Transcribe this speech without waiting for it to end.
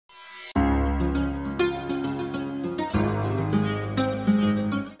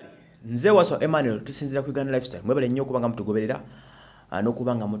nze waso Emmanuel tusinzira ku Uganda Lifestyle mwebale nnyo kubanga mutugoberera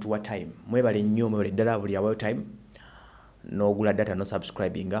n'okubanga mutuwa time mwebale nnyo mwebale ddala buli awayo time no gula data no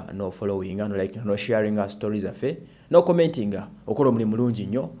subscribing no following no like no sharing stories affe no commenting okola omulimu mulungi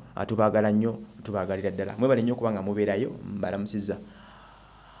nnyo atubagala nnyo tubagalira ddala mwebale nnyo kubanga mubeerayo mbalamusiza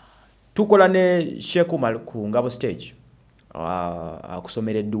tukola ne Sheikh Umar ku Ngabo stage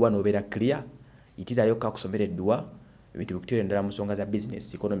akusomereddwa nobeera clear itirayo kakusomereddwa ebintu bikutere ndala musonga za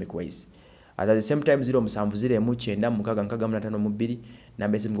business economic wise at the same time 0709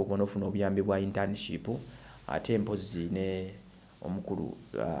 namba esimu ngokubona ofuna obuyambi bwa internship ate empozi ne omukulu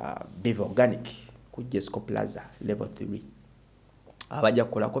Beaver Organic ku Jesco Plaza level 3 abajja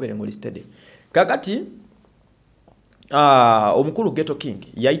kukola ko berengo listed kakati omukulu Ghetto King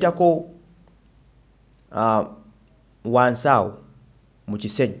yayitako wansao mu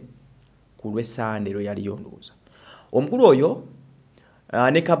Kisenyi ku lw'Essande yali yondoza omukulu oyo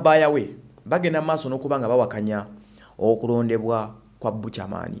ne Kabaya we bagenda maaso n'okubanga bawakanya okulondebwa kwa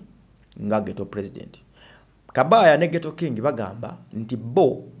Buchaman nga ghetto president. Kabaya ne Ghetto King bagamba nti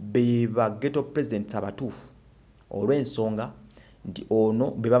bo beba ghetto president abatuufu olw'ensonga nti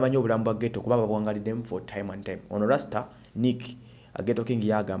ono bebamanyi obulamu bwa ghetto kuba babwangaliddemu for time and time. Ono Rasta Nick Ghetto King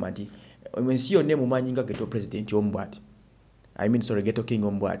yagamba nti ensi yonna emumanyi nga ghetto president ombwati. Ghetto King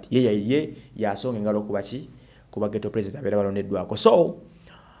ombwati. Ye yasonga engalo kuba ghetto president abeera balondeddwako. So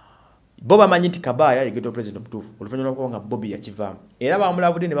bo bamanyi nti Kabaya ye ghetto president omutuufu oluvannyuma lw'okuba nga Bobby yakivaamu. Era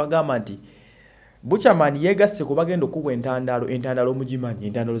bamulabudde ne bagamba nti Buchaman yegase ku bagenda okubwa entandalo mugimanyi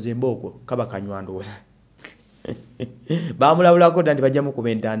entandalo z'embooko kaba kanywandooza. Bamulabulako nti bajja mukuba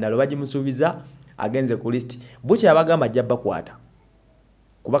entandalo bagimusuubiza agenze ku list. Bucha yabagamba ajja bakwata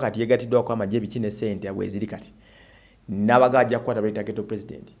kuba kati yegatiddwako amagye ebikine ssente abweziri kati n'abaga ajja kukwata baleta ghetto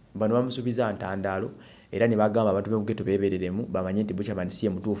president bano bamusuubiza ntandalo era ne bagamba abantu mu ghetto beebereremu bamanye nti Buchaman si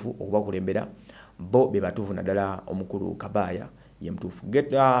ye mutuufu okubakulembera bo be batuufu naddala omukulu Kabaya ye mutuufu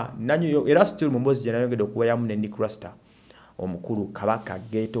nanyo era still mu mbozi gye nayongedde okubayamu ne Nick Rasta omukulu Kabaka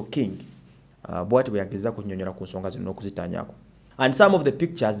Ghetto King bwati bwe yageza kunnyonnyola ku nsonga zino n'okuzitaanyako. And some of the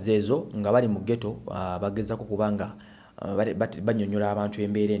pictures zezo nga bali mu ghetto bagezako kubanga bannyonnyola abantu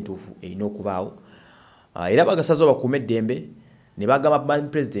embeera entuufu erina okubaawo era bagasazo bakuuma eddembe ne bagamba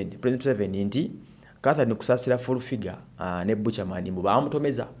President Museveni nti Catherine kusaasira full figure ne Buchaman mbu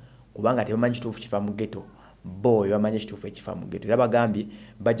bamutomeza kubanga tebamanyi kituufu kifa mu ghetto bo bamanyi kituufu ekifa mu ghetto era bagambye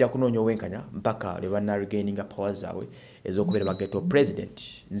bajja kunoonya obwenkanya mpaka lwe banarigaininga powers zaabwe ez'okubeera ba ghetto president.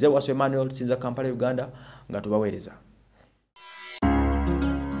 Nze waso Emmanuel sinza Kampala Uganda nga tubaweereza.